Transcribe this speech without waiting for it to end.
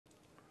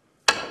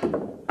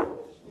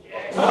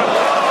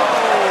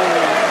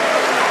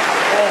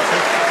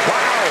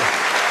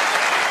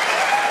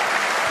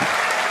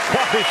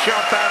a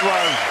shot that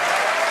was.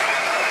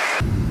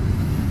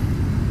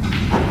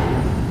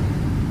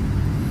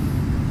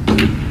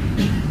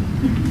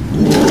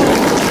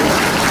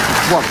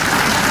 One.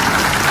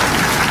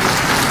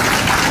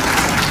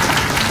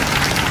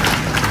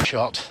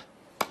 Shot.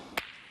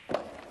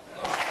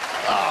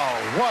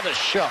 Oh, what a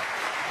shot.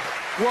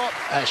 What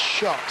a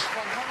shot.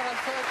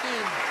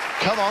 113.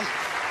 Come on.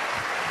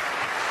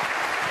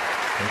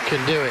 You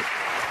can do it.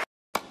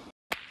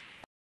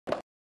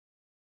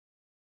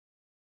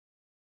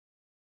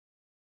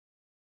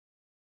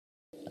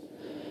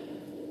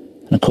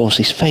 And of course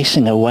he's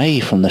facing away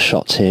from the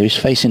shots here. He's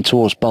facing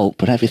towards Bolt,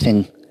 but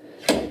everything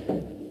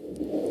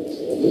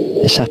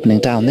is happening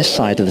down this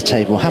side of the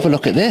table. Have a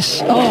look at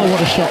this. Oh, what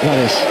a shot that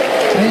is.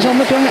 And he's on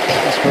the black.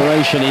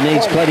 Inspiration, he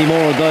needs plenty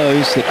more of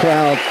those. The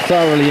crowd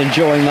thoroughly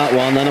enjoying that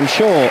one, and I'm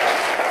sure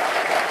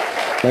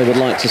they would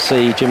like to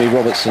see Jimmy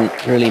Robertson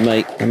really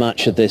make a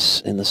match of this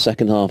in the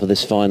second half of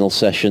this final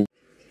session.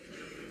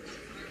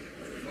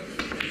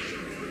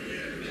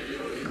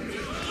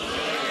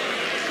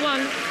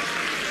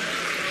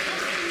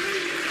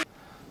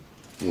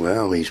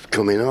 Well, he's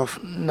coming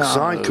off. No.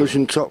 Side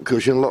cushion, top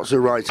cushion, lots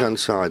of right-hand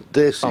side.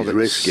 This is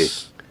risky.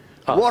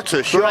 What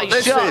a shot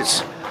this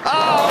is!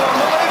 Oh,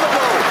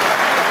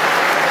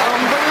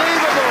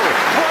 unbelievable!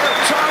 What a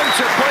time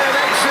to play an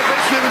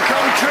exhibition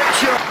come-trick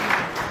shot!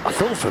 I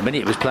thought for a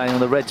minute he was playing on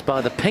the reds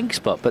by the pink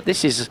spot, but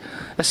this is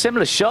a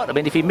similar shot. I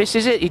mean, if he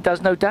misses it, he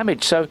does no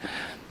damage. So.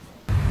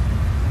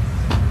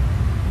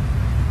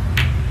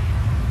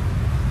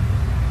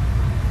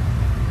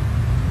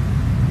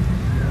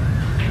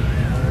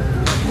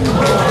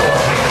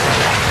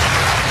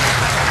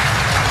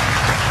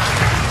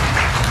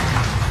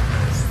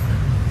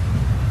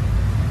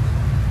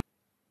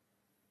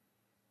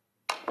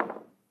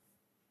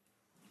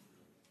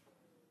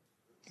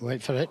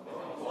 Wait for it.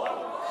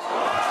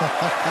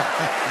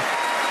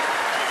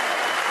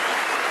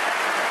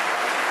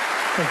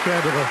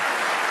 Incredible.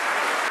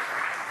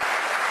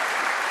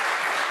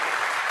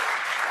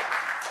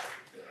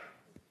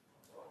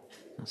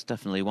 That's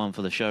definitely one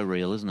for the show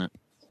reel, isn't it?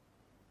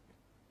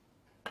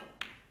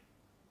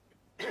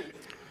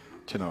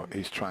 You know,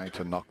 he's trying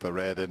to knock the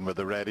red in with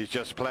the red he's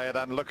just played,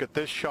 and look at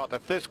this shot.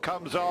 If this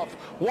comes off,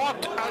 what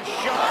a shot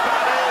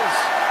that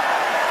is!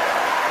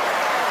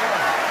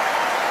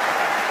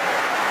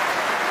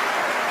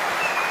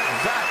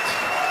 That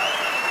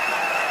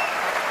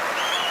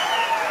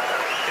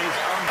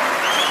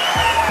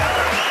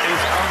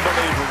is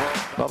unbelievable.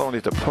 Not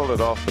only to pull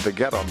it off, but to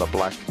get on the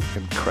black,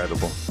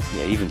 incredible.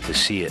 Yeah, even to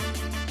see it.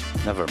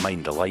 Never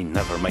mind the line,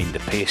 never mind the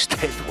pace,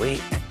 dead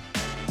weight.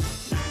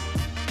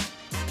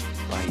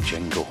 By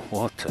jingo,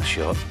 what a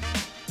shot.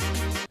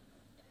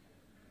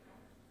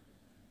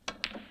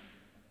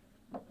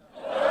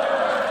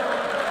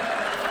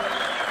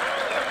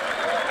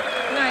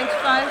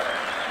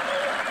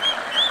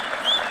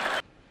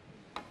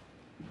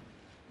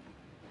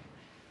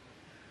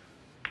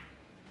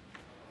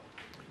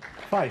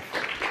 Five.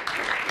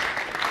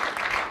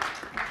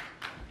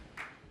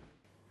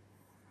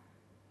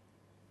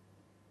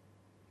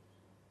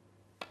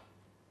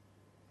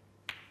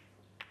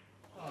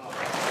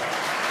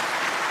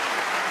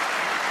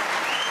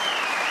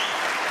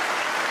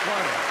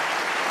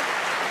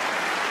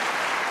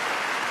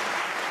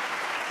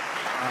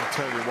 I'll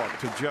tell you what,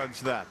 to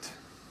judge that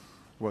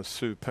was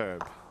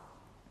superb.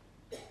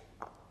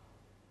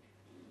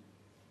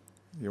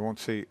 You won't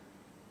see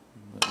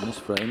in this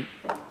frame.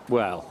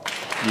 Well,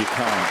 you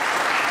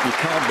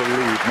can't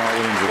believe Mark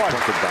Williams has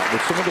potted that.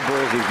 With some of the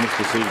balls he's missed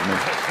this evening,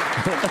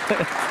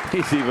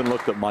 he's even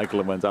looked at Michael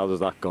and went, how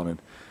has that gone in?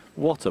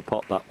 What a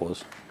pot that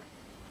was.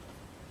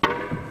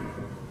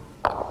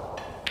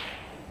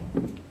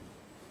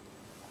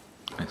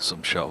 It's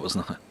some shot,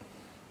 wasn't it?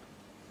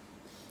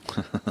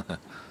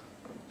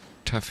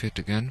 Tough hit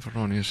again for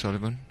Ronnie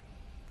O'Sullivan,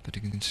 but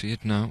you can see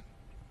it now.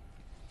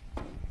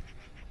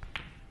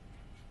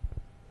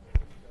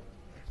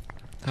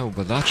 Oh,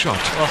 but that shot.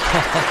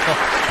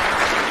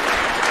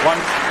 One.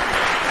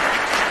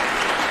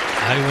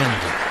 I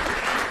wonder,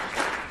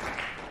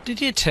 did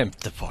he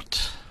attempt the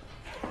pot?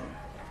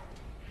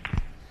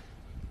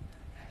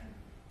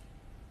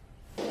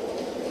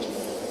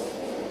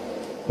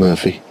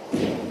 Murphy.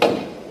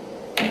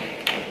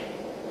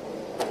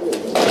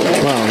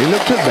 Well, he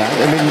looked at that.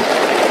 I mean,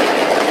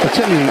 I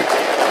tell you,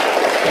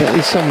 that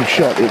is some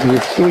shot. It was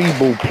a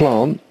 3-ball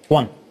plant.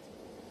 One.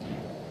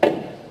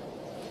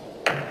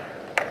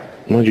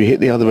 Mind you, hit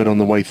the other end on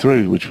the way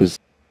through, which was...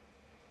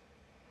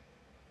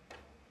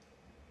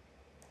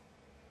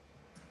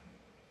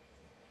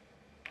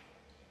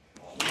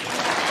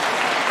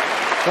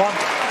 One.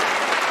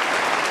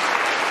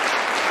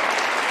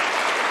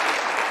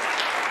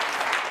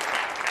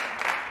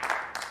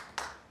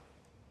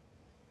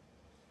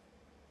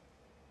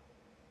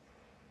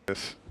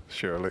 this,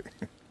 surely.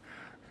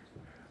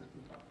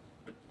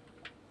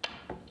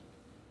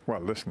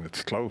 Well, listen,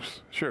 it's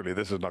close. Surely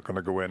this is not going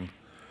to go in.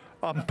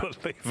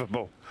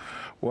 Unbelievable.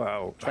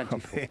 Wow. I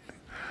mean,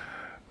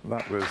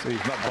 that was...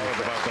 He's not bothered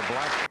about the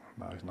black.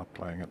 No, he's not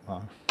playing it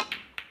now.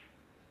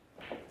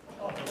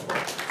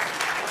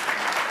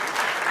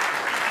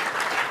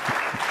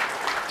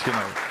 you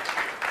know,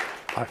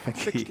 I think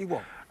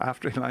 61.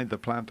 after he lined the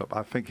plant up,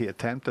 I think he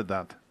attempted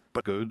that,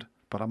 but good.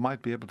 But I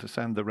might be able to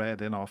send the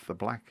red in off the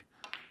black.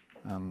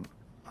 And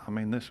I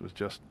mean, this was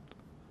just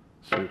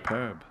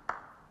superb.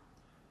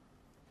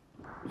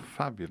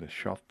 Fabulous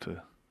shot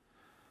to,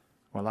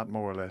 well, that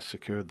more or less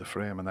secured the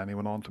frame, and then he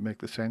went on to make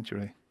the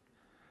century.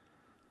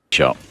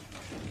 Shot.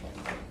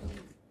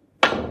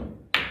 It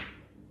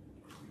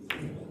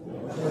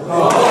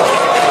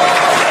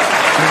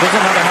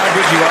doesn't matter how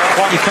good you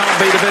are, you can't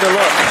beat a bit of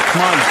luck.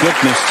 My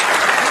goodness.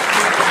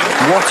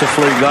 What a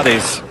fluke that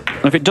is.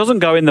 And if it doesn't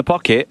go in the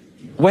pocket,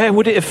 where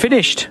would it have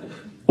finished?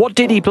 What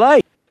did he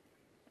play?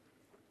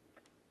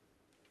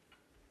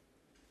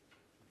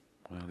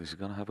 Well, is he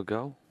going to have a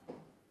go? I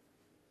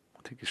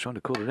think he's trying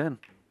to cut it in.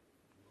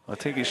 I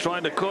think he's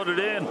trying to cut it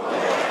in.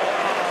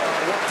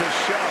 Oh, what a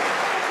shot.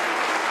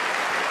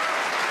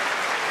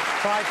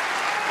 5.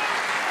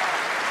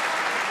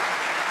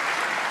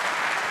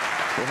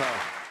 Wow.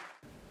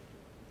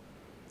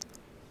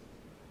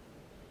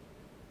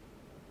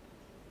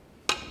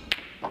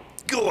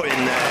 Go in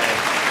there.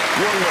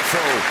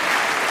 Wonderful.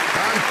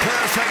 And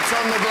perfect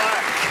on the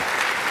black.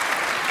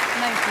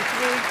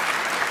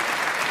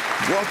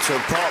 93. What a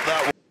pot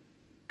that was.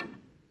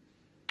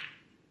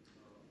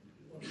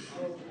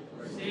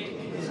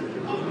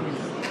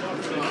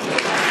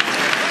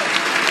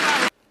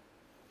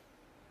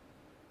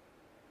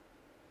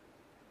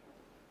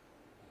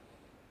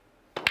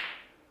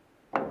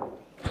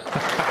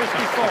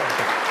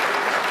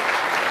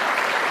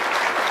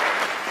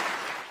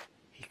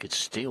 He could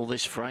steal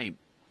this frame.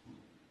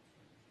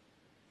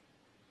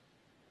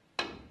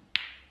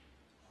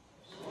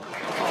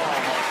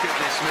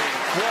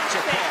 What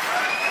a pot!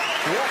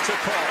 What a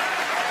pot!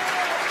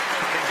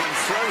 Having been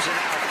frozen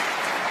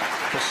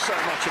out for so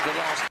much of the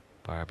last.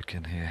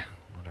 Barbican here.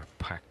 Another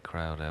packed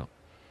crowd out.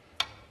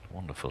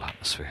 Wonderful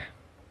atmosphere.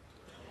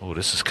 Oh,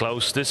 this is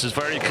close. This is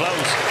very close.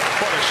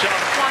 What a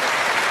shot!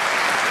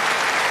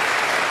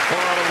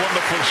 What a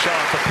wonderful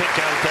shot to pick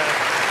out there.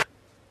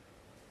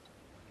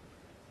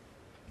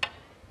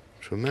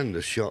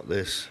 Tremendous shot,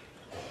 this.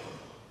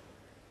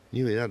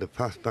 Knew he had a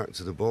path back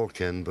to the ball,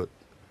 Ken, but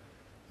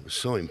it was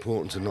so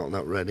important to knock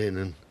that red in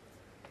and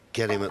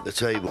get him at the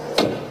table.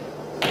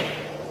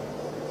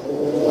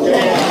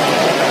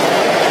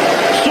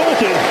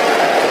 Sorted.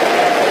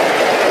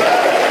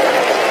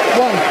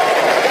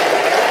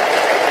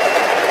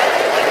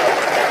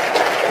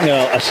 1.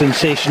 No, a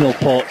sensational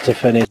pot to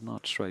finish.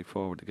 Not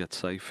straightforward to get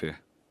safe here.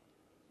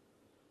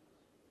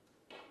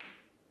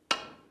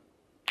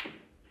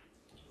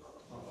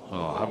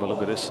 Oh, have a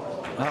look at this.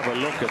 Have a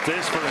look at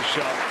this for a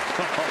shot.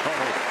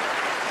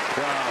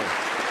 Wow.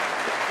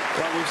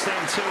 Well, we've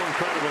seen 2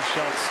 incredible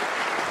shots.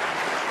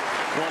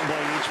 One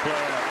by each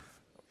player.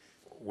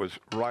 Was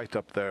right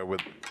up there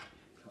with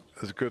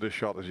as good a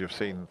shot as you've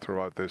seen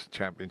throughout this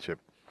championship.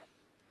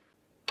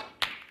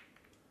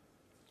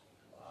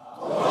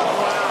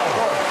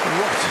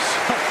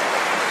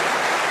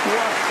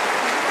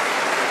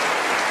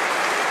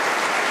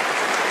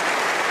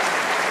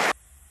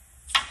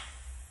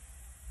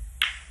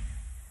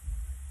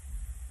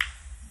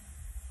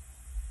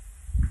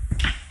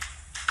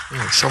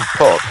 Some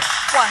pot. 1.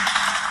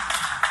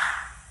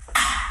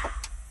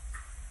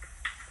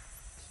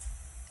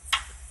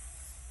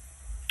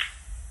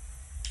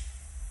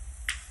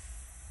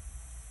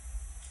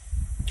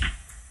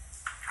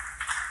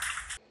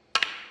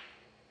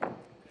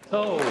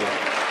 Oh,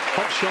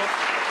 hot shot.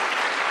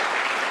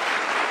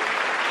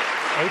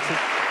 80.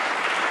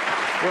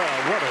 Well,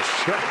 what a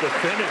shot to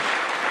finish.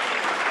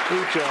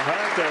 Eat your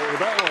heart out with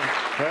that one.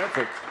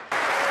 Perfect.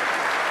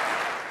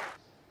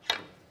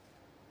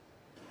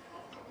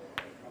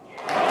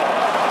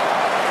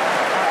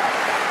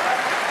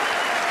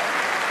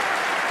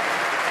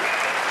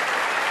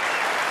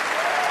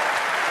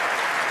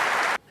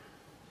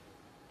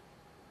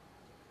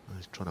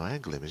 He's trying to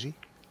angle him, is he?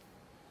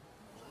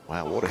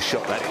 Wow, what a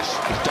shot that is.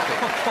 He's done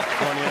it.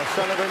 Ronnie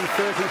O'Sullivan,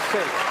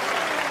 36.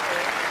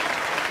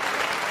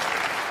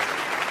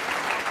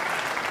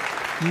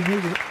 You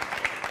needed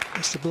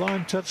a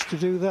sublime touch to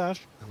do that.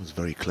 That was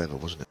very clever,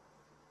 wasn't it?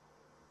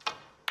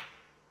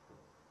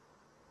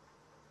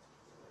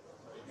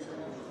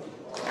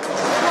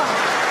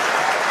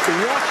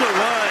 What a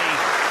way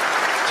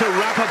to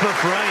wrap up a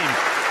frame.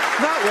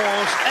 That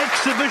was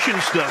exhibition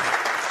stuff.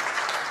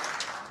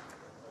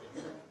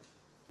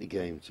 The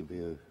game to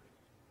be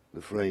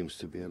the frames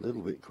to be a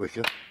little bit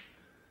quicker.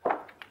 Not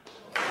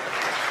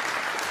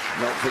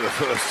for the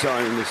first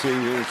time in this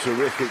evening.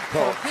 Terrific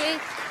pot.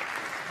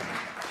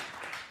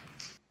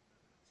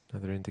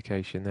 Another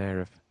indication there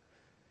of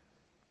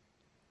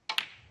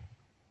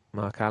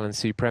Mark Allen's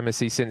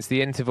supremacy since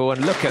the interval,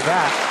 and look at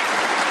that.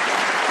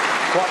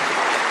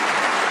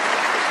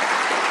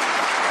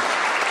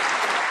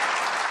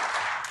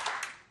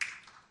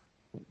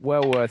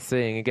 Well worth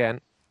seeing again.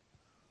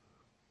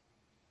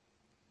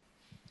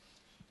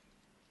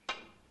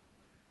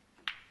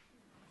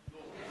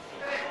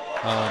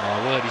 Oh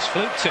my word, he's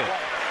fluked it.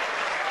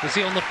 Is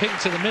he on the pink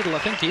to the middle? I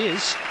think he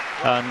is.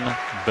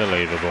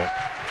 Unbelievable.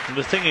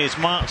 The thing is,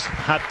 Mark's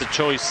had the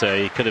choice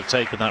there. He could have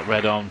taken that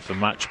red on for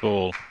match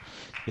ball.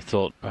 He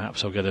thought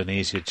perhaps I'll get an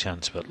easier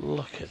chance, but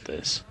look at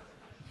this.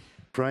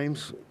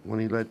 Frames when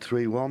he led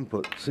 3-1,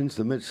 but since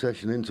the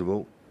mid-session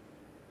interval,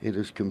 it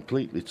has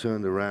completely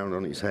turned around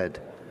on its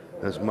head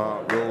as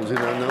Mark rolls in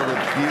another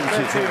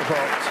beautiful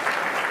pot.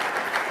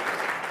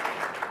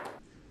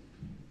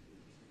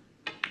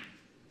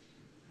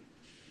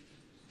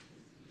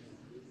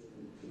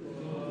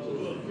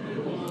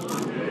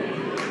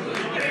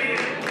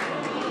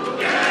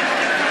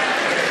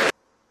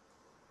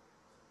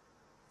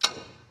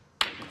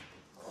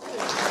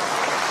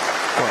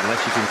 Well,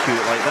 unless you can cue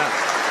it like that.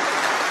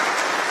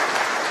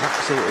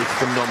 Absolutely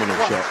phenomenal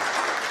shot.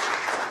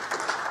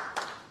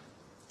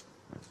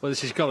 Well,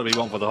 this has got to be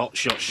one for the hot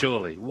shot,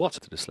 surely. What?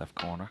 To this left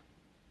corner.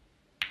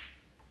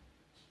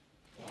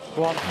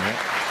 One.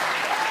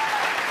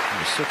 Yeah. It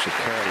was such a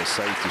careless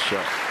safety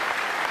shot.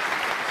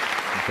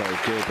 Very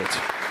Gilbert.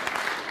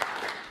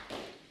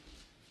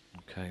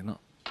 Okay,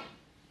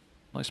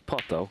 nice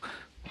pot though.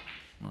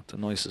 Not the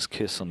nicest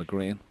kiss on the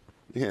green.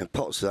 Yeah,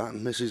 pots that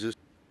and misses us.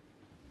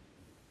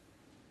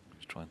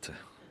 Just trying to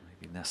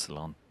maybe nestle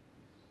on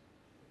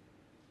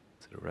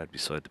to the red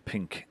beside the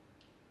pink.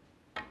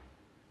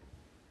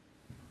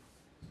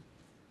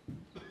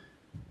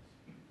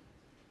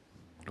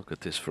 Look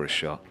at this for a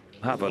shot.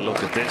 Have a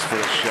look at this for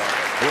a shot.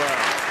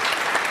 Wow.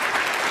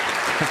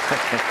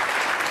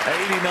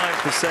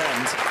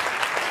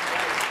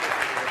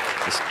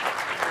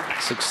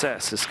 89%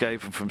 success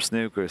escaping from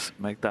snookers.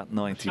 Make that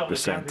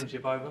 90%.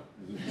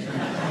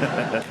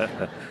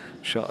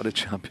 Shot of the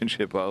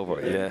championship over,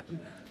 yeah.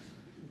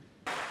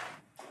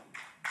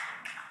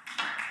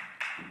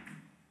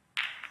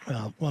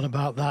 Well, what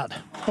about that?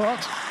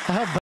 What? I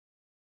have